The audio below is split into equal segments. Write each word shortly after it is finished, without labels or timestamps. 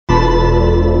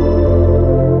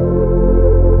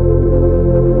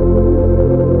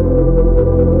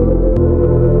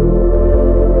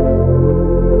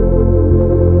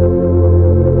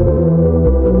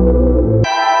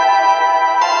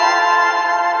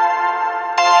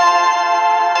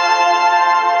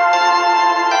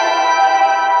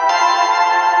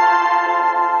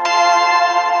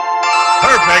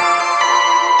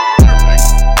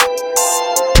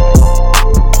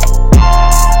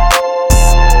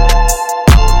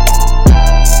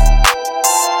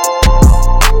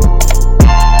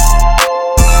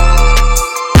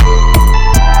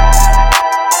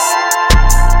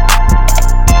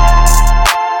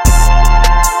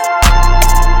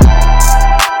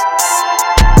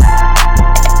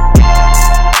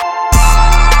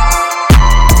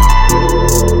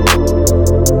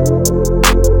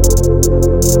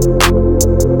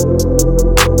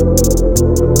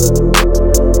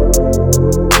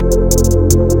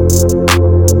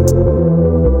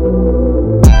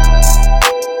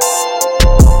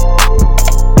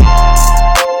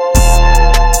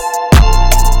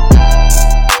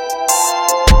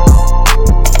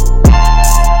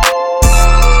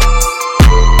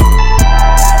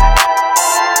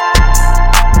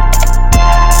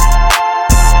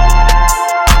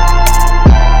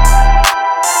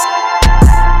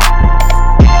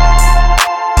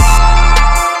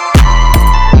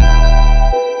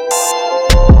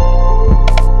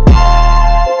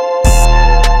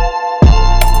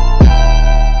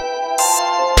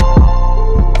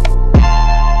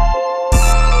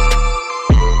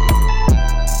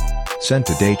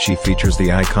Centodieci features the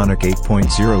iconic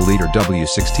 8.0-liter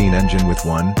W16 engine with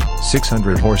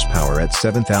 600 horsepower at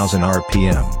 7,000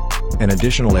 RPM. An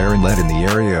additional air inlet in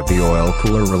the area of the oil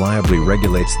cooler reliably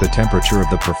regulates the temperature of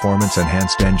the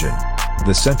performance-enhanced engine.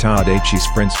 The Centodieci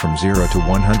sprints from 0 to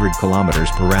 100 km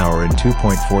per hour in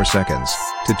 2.4 seconds,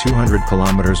 to 200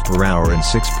 km per hour in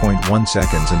 6.1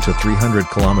 seconds and to 300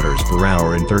 km per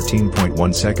hour in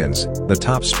 13.1 seconds. The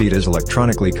top speed is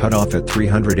electronically cut off at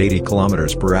 380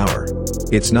 km per hour.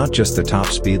 It's not just the top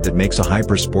speed that makes a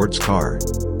hypersports car.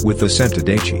 With the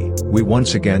Centodieci, we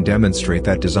once again demonstrate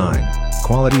that design,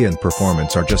 quality and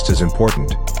performance are just as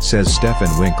important, says Stephan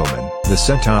Winkelmann. The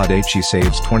Centodieci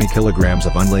saves 20 kg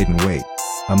of unladen weight.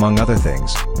 Among other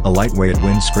things, a lightweight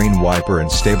windscreen wiper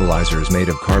and stabilizers made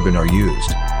of carbon are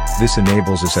used. This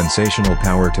enables a sensational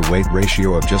power-to-weight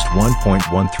ratio of just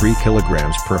 1.13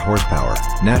 kg per horsepower.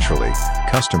 Naturally,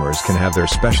 customers can have their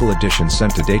special edition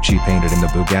Centodieci painted in the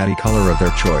Bugatti color of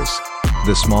their choice.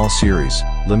 The small series,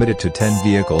 limited to 10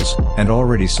 vehicles, and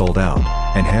already sold out,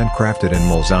 and handcrafted in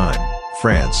Mulsanne,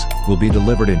 France, will be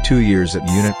delivered in 2 years at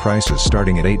unit prices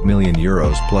starting at €8 million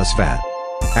plus VAT.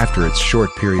 After its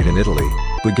short period in Italy,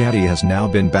 Bugatti has now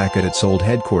been back at its old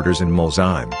headquarters in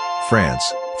Mulsanne,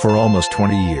 France, for almost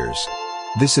 20 years.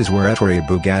 This is where Ettore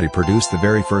Bugatti produced the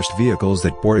very first vehicles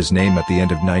that bore his name at the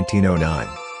end of 1909.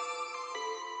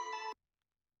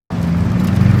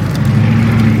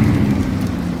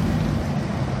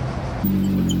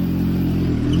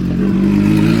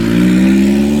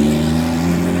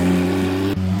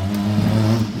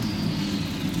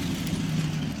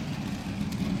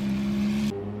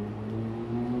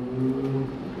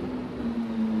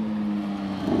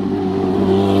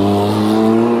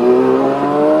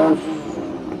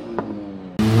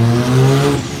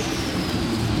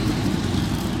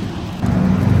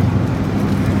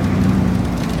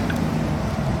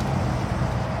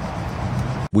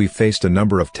 We faced a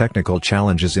number of technical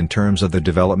challenges in terms of the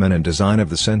development and design of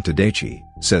the Centodieci,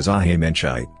 says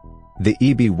Winkelmann. The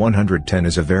EB110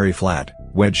 is a very flat,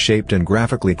 wedge-shaped and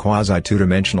graphically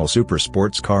quasi-two-dimensional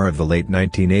supersports car of the late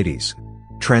 1980s.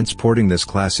 Transporting this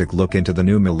classic look into the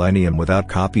new millennium without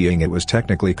copying it was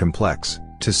technically complex,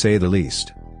 to say the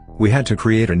least. We had to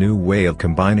create a new way of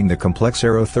combining the complex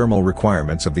aerothermal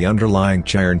requirements of the underlying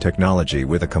Chiron technology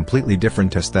with a completely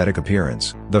different aesthetic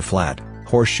appearance. The flat,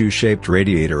 horseshoe-shaped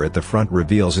radiator at the front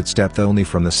reveals its depth only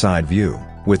from the side view,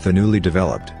 with the newly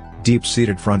developed,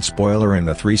 deep-seated front spoiler and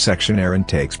the 3-section air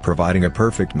intakes providing a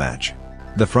perfect match.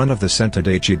 The front of the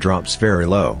Centodieci drops very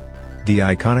low. The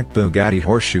iconic Bugatti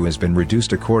horseshoe has been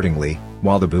reduced accordingly,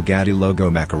 while the Bugatti logo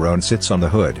macaron sits on the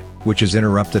hood, which is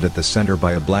interrupted at the center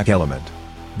by a black element.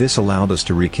 This allowed us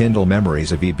to rekindle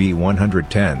memories of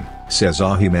EB110, says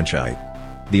Winkelmann.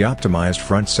 The optimized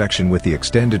front section with the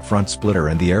extended front splitter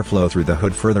and the airflow through the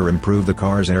hood further improve the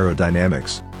car's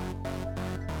aerodynamics.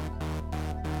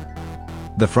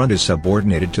 The front is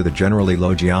subordinated to the generally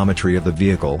low geometry of the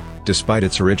vehicle, despite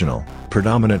its original,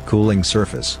 predominant cooling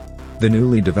surface. The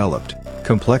newly developed,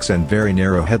 complex and very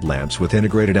narrow headlamps with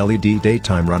integrated LED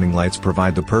daytime running lights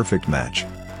provide the perfect match.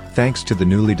 Thanks to the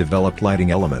newly developed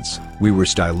lighting elements, we were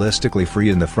stylistically free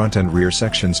in the front and rear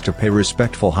sections to pay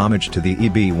respectful homage to the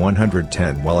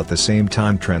EB110 while at the same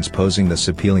time transposing this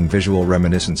appealing visual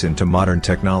reminiscence into modern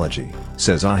technology,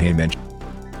 says Winkelmann.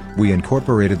 We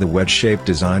incorporated the wedge-shaped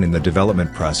design in the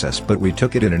development process, but we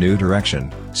took it in a new direction,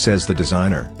 says the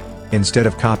designer. Instead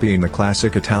of copying the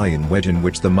classic Italian wedge in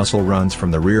which the muscle runs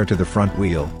from the rear to the front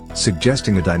wheel,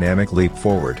 suggesting a dynamic leap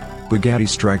forward, Bugatti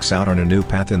strikes out on a new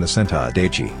path in the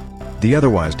Centodieci. The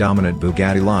otherwise dominant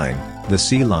Bugatti line, the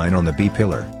C-line on the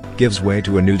B-pillar, gives way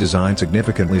to a new design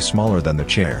significantly smaller than the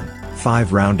chair.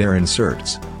 5 round air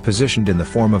inserts, positioned in the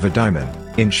form of a diamond,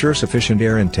 ensure sufficient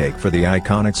air intake for the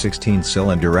iconic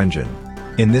 16-cylinder engine.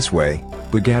 In this way,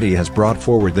 Bugatti has brought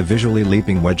forward the visually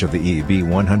leaping wedge of the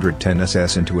EB110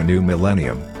 SS into a new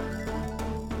millennium.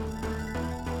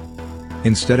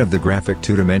 Instead of the graphic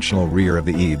two-dimensional rear of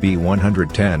the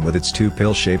EB110 with its 2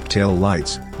 pill-shaped tail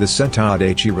lights, the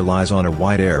Centodieci relies on a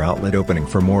wide air outlet opening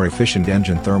for more efficient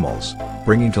engine thermals,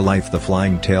 bringing to life the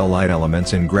flying tail light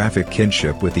elements in graphic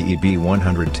kinship with the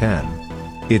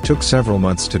EB110. It took several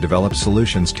months to develop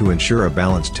solutions to ensure a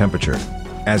balanced temperature.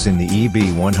 As in the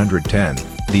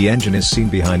EB110, the engine is seen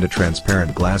behind a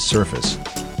transparent glass surface.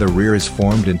 The rear is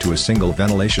formed into a single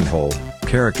ventilation hole,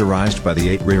 characterized by the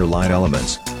 8 rear light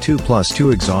elements,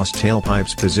 2+2 exhaust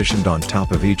tailpipes positioned on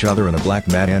top of each other in a black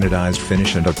matte anodized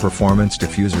finish and a performance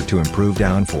diffuser to improve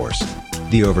downforce.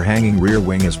 The overhanging rear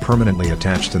wing is permanently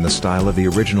attached in the style of the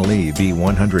original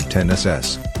EB110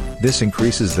 SS. This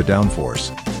increases the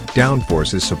downforce.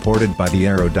 Downforce is supported by the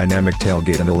aerodynamic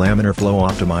tailgate and a laminar flow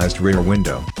optimized rear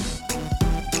window.